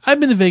this. I've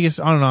been to Vegas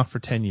on and off for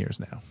 10 years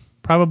now.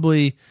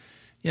 Probably,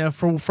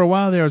 for a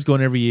while there I was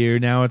going every year.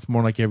 Now it's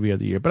more like every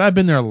other year. But I've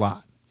been there a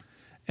lot.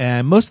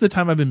 And most of the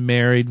time I've been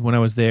married when I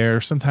was there.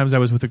 Sometimes I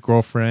was with a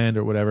girlfriend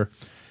or whatever.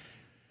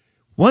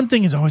 One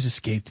thing has always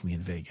escaped me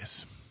in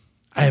Vegas.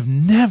 I have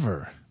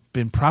never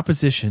been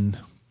propositioned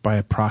by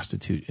a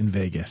prostitute in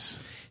Vegas.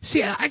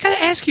 See, I got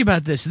to ask you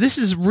about this. This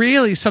is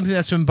really something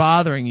that's been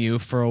bothering you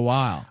for a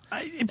while.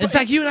 In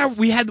fact, you and I,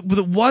 we had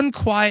the one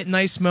quiet,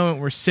 nice moment.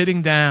 We're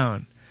sitting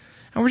down,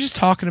 and we're just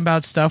talking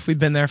about stuff. We've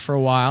been there for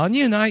a while, and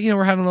you and I,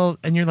 we're having a little.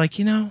 And you're like,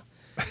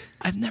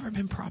 I've never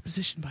been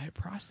propositioned by a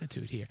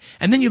prostitute here.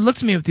 And then you looked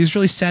at me with these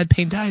really sad,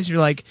 pained eyes. You're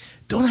like,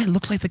 don't I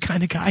look like the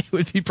kind of guy who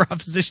would be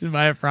propositioned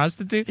by a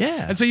prostitute?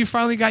 Yeah. And so you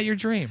finally got your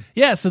dream.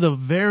 Yeah. So the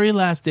very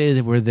last day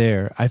that we're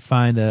there, I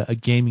find a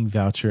gaming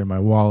voucher in my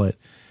wallet.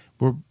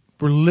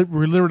 We're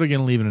literally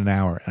going to leave in an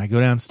hour. And I go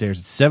downstairs.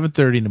 It's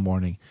 7:30 in the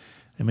morning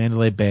in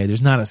Mandalay Bay.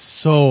 There's not a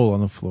soul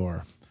on the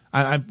floor.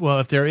 Well,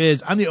 if there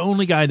is, I'm the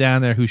only guy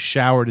down there who's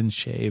showered and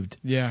shaved.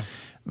 Yeah.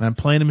 And I'm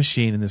playing a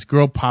machine, and this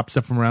girl pops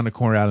up from around the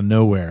corner out of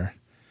nowhere.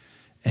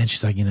 And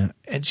she's like,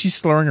 and she's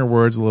slurring her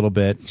words a little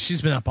bit.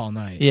 She's been up all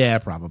night. Yeah,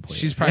 probably.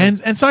 She's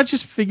probably. And so I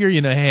just figure,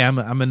 hey, I'm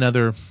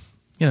another,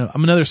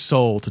 I'm another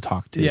soul to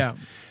talk to. Yeah.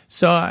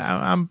 So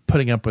I'm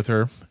putting up with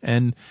her,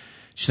 and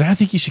she's like, I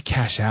think you should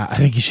cash out. I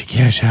think you should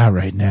cash out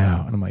right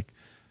now. And I'm like,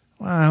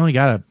 well, I only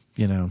got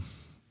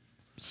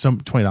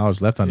some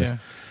 $20 left on this.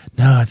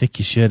 No, I think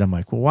you should. I'm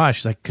like, well, why?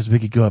 She's like, because we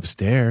could go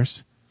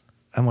upstairs.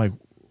 I'm like,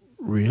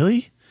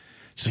 really?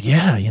 She's like,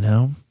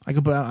 yeah, I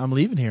go, but I'm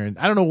leaving here, and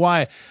I don't know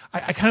why.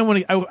 I kind of want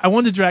to. I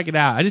wanted to drag it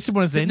out. I just didn't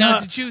want to say no. No,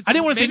 I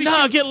didn't want to say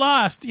no. Get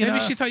lost. Maybe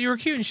she thought you were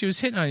cute and she was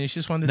hitting on you. She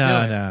just wanted to do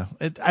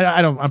it. No.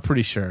 I don't. I'm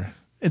pretty sure.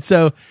 And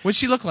so, what'd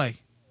she look like?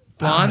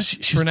 Blonde.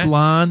 She's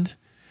blonde,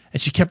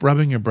 and she kept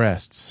rubbing her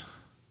breasts.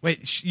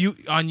 Wait, you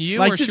or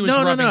just, she was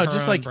rubbing her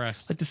just own like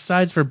breasts? like the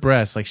sides of her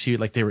breasts,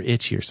 like they were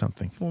itchy or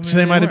something. Well, so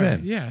they might have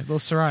been. Yeah, a little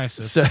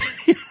psoriasis. So,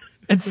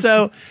 and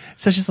so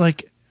she's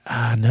like,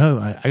 no.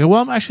 I go,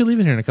 well, I'm actually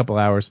leaving here in a couple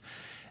hours.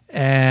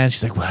 And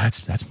she's like, well,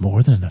 that's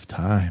more than enough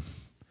time.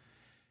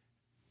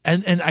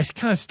 And I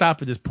kind of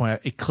stop at this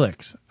point. It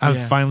clicks.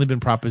 I've finally been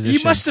propositioned.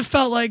 You must have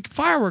felt like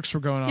fireworks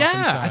were going off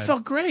inside. I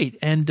felt great.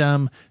 And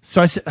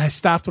so I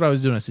stopped what I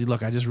was doing. I said,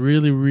 look, I just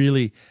really,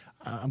 really,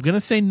 I'm going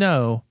to say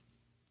no,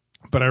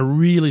 but I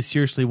really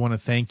seriously want to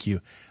thank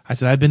you. I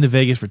said, I've been to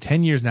Vegas for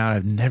 10 years now, and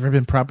I've never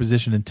been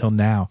propositioned until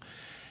now.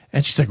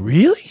 And she's like,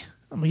 really?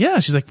 I'm like, yeah.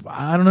 She's like,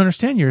 I don't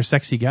understand. You're a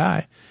sexy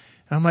guy.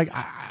 And I'm like,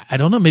 I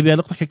don't know. Maybe I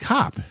look like a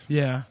cop.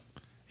 Yeah.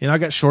 I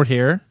got short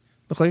hair,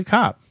 look like a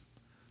cop,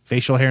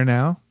 facial hair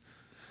now.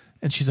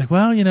 And she's like,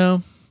 well,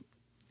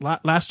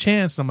 last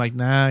chance. And I'm like,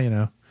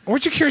 nah,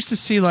 Weren't you curious to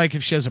see like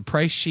if she has a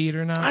price sheet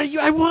or not?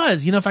 I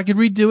was. If I could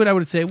redo it, I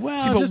would say,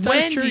 well, just out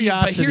of curiosity.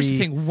 But here's the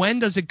thing: when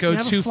does it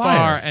go too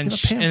far, and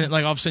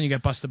like all of a sudden you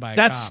get busted by a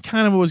That's cop?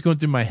 kind of what was going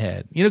through my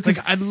head. Because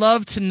I'd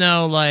love to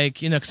know,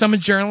 because I'm a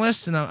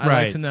journalist, and I'd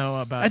like to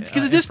know about.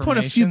 Because at this point,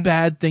 a few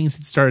bad things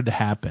had started to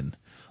happen.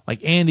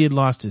 Like Andy had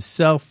lost his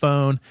cell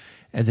phone.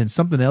 And then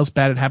something else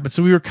bad had happened.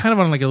 So we were kind of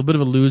on like a little bit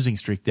of a losing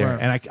streak there. Right.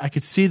 And I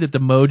could see that the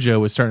mojo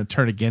was starting to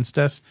turn against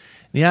us.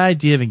 The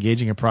idea of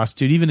engaging a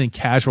prostitute, even in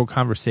casual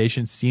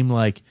conversation, seemed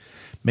like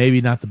maybe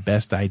not the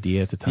best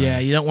idea at the time. Yeah,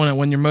 you don't want to,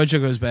 when your mojo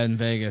goes bad in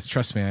Vegas.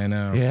 Trust me, I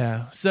know.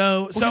 Yeah.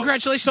 So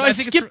congratulations. So I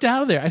skipped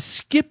out of there. I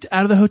skipped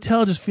out of the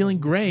hotel just feeling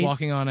great.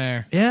 Walking on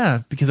air.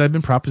 Yeah, because I've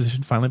been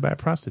propositioned finally by a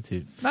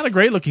prostitute. Not a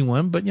great looking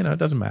one, but it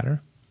doesn't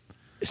matter.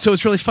 So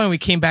it's really fun. We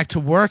came back to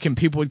work and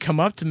people would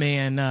come up to me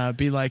and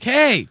be like,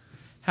 hey,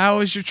 how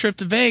was your trip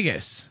to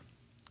Vegas?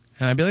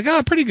 And I'd be like,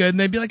 oh, pretty good. And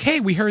they'd be like,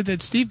 hey, we heard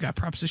that Steve got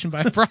propositioned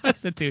by a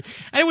prostitute.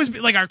 And it was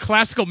like our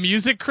classical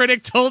music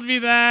critic told me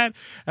that,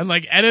 and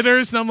like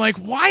editors. And I'm like,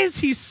 why is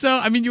he so?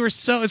 I mean,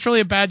 it's really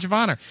a badge of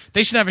honor.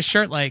 They should have a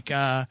shirt like,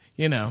 I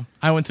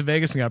went to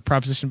Vegas and got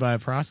propositioned by a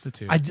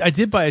prostitute. I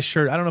did buy a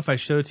shirt. I don't know if I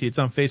showed it to you. It's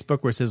on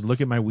Facebook where it says, look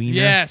at my wiener.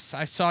 Yes,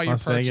 I saw your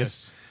Las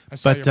purchase.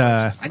 Vegas.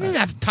 I didn't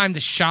have time to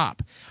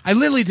shop. I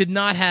literally did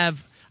not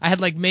have. I had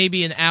like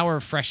maybe an hour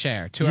of fresh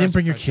air. You didn't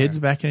bring your kids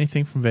back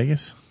anything from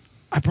Vegas?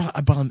 I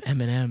bought them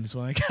M&Ms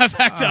when I got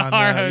back to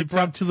our hotel. You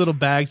brought 2 little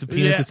bags of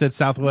peanuts that said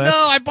Southwest?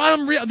 No, I bought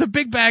them the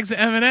big bags of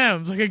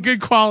M&Ms, like a good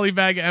quality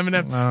bag of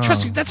M&Ms. Oh.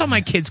 Trust me, that's all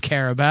my kids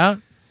care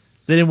about.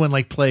 They didn't want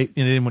they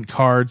didn't want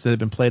cards that had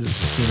been played at the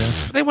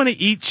casino. They want to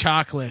eat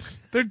chocolate.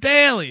 They're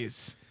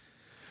dailies.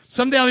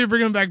 Someday I'll be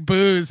bringing back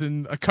booze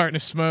and a carton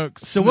of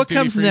smokes. So what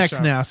comes next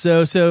now?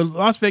 So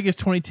Las Vegas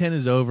 2010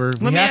 is over.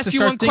 Let me ask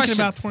you one question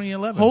about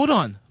 2011. Hold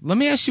on. Let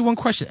me ask you one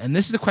question, and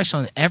this is the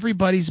question on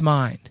everybody's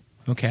mind.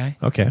 Okay.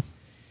 Okay.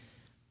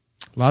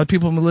 A lot of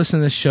people have been listening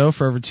to this show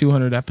for over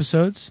 200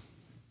 episodes.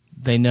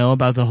 They know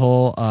about the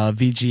whole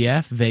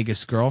VGF,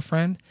 Vegas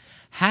Girlfriend.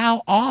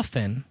 How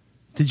often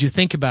did you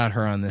think about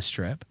her on this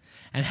trip?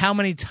 And how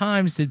many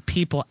times did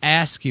people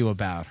ask you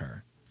about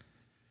her?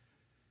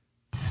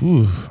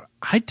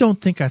 I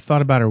don't think I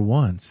thought about her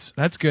once.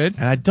 That's good.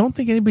 And I don't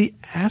think anybody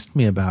asked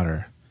me about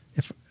her.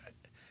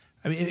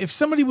 If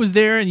somebody was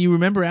there and you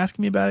remember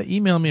asking me about it,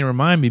 email me and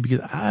remind me,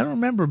 because I don't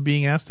remember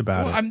being asked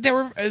about it. It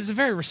was a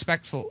very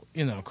respectful,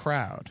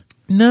 crowd.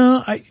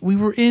 No, we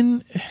were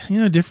in,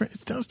 different.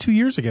 That was 2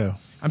 years ago.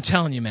 I'm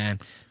telling you, man.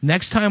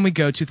 Next time we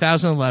go,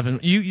 2011,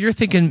 you're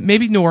thinking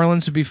maybe New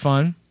Orleans would be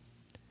fun,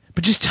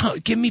 but just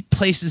give me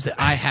places that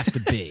I have to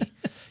be.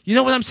 You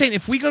know what I'm saying?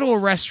 If we go to a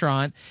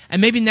restaurant,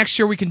 and maybe next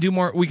year we can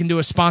do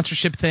a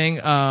sponsorship thing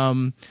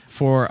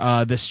for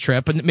this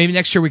trip, and maybe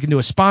next year we can do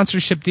a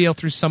sponsorship deal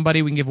through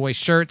somebody. We can give away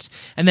shirts,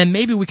 and then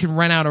maybe we can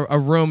rent out a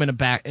room in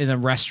a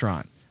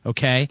restaurant.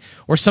 Okay,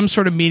 or some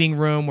sort of meeting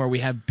room where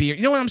we have beer.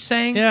 You know what I'm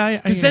saying? Yeah.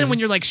 Because then when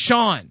you're like,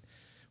 Sean,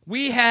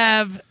 we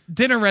have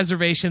dinner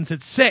reservations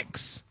at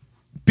 6.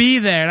 Be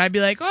there, and I'd be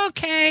like,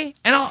 okay,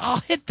 and I'll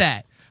hit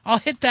that. I'll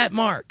hit that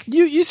mark.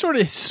 You sort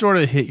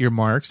of hit your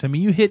marks. I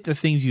mean, you hit the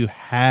things you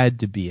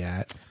had to be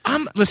at.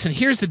 Listen,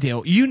 here's the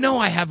deal.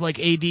 I have like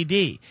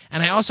ADD,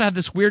 and I also have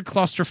this weird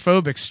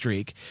claustrophobic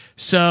streak.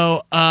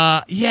 So,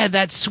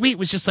 that suite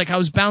was just like I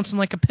was bouncing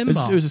like a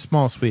pinball. It was a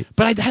small suite.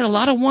 But I had a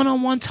lot of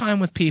one-on-one time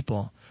with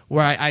people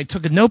where I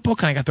took a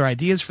notebook and I got their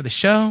ideas for the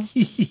show.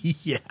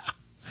 Yeah.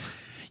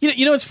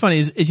 You know what's funny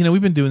is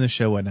we've been doing this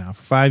show now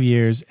for 5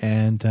 years,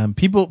 and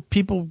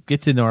people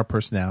get to know our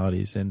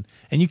personalities, and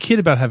you kid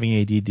about having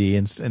ADD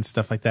and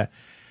stuff like that.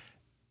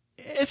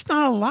 It's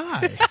not a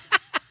lie.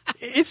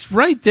 It's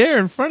right there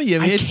in front of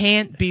you. I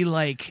can't be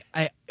like.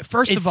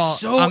 First of all,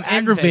 so I'm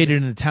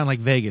aggravated in a town like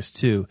Vegas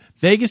too.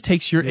 Vegas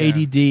takes your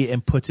ADD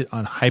and puts it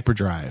on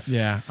hyperdrive.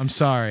 Yeah, I'm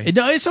sorry.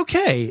 No, it's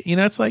okay.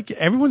 It's like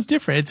everyone's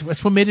different.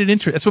 That's what made it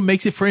interesting. That's what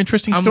makes it for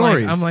interesting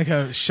stories. I'm like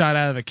a shot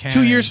out of a cannon.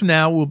 2 years from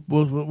now,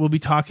 we'll be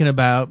talking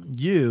about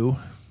you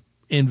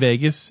in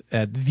Vegas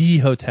at the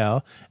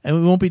hotel, and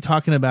we won't be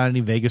talking about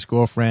any Vegas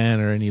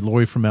Girlfriend or any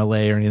Lori from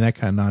LA or any of that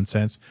kind of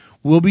nonsense.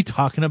 We'll be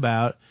talking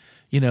about,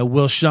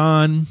 will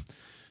Sean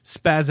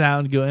spaz out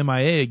and go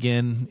MIA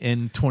again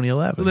in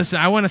 2011. Listen,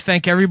 I want to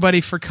thank everybody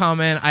for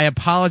coming. I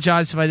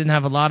apologize if I didn't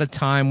have a lot of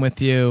time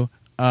with you.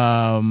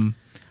 I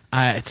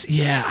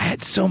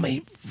had so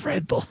many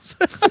Red Bulls.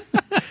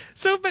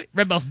 So many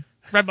Red Bull.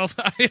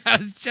 I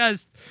was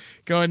just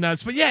going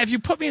nuts. But yeah, if you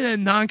put me in a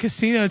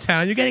non-casino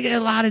town, you're going to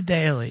get a lot of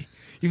daily.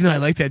 Even though I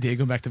like the idea of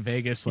going back to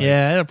Vegas.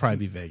 Yeah, it'll probably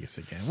be Vegas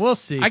again. We'll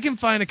see. I can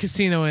find a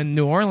casino in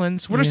New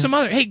Orleans. What are some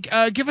other? Hey,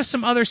 give us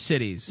some other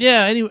cities.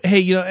 Yeah. Anyway,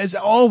 hey, as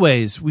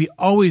always, we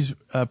always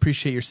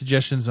appreciate your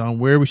suggestions on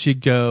where we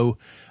should go.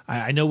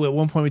 I know at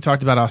one point we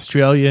talked about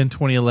Australia in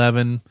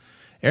 2011.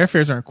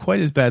 Airfares aren't quite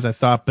as bad as I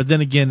thought, but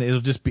then again,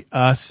 it'll just be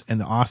us and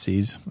the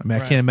Aussies. I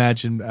mean, I can't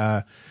imagine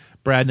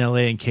Brad in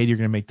LA and Katie are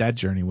going to make that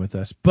journey with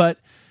us. But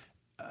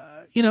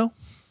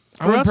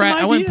I want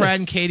Brad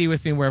and Katie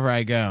with me wherever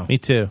I go. Me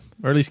too,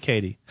 or at least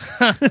Katie.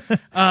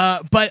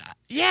 But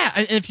yeah,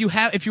 and if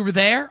you were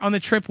there on the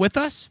trip with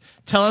us,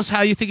 tell us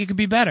how you think it could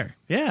be better.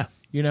 Yeah,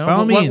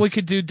 what we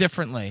could do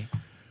differently.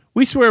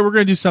 We swear we're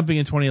going to do something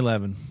in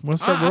 2011. We'll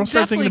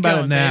start thinking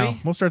about it now.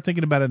 Baby. We'll start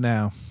thinking about it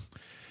now.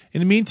 In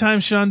the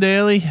meantime, Sean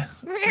Daly.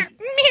 I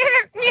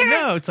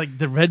know, it's like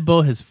the Red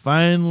Bull has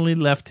finally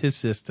left his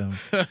system.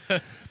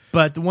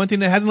 But the one thing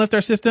that hasn't left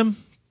our system,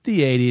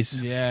 the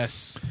 80s.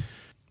 Yes.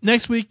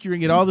 Next week, you're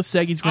going to get all the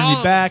seggies. We're going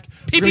to be back.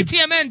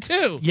 PPTMN,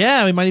 too.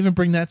 Yeah, we might even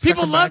bring that.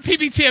 People love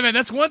PPTMN.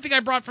 That's one thing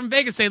I brought from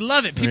Vegas. They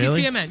love it.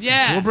 PPTMN, really?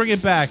 Yeah. We'll bring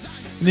it back.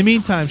 In the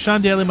meantime,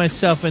 Sean Daly,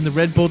 myself, and the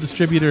Red Bull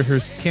distributor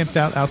who's camped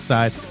out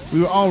outside, we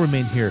will all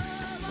remain here,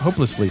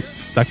 hopelessly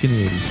stuck in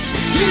the 80s.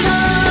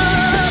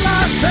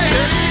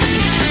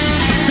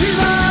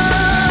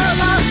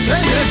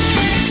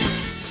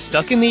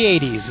 Stuck in the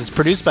 80s is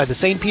produced by the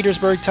St.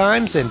 Petersburg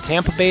Times and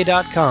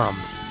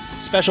TampaBay.com.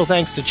 Special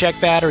thanks to Check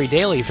Battery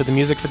Daily for the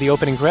music for the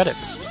opening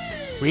credits.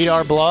 Read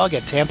our blog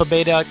at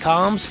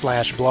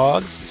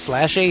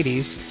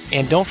tampabay.com/blogs/80s,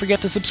 and don't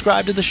forget to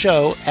subscribe to the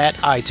show at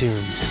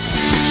iTunes.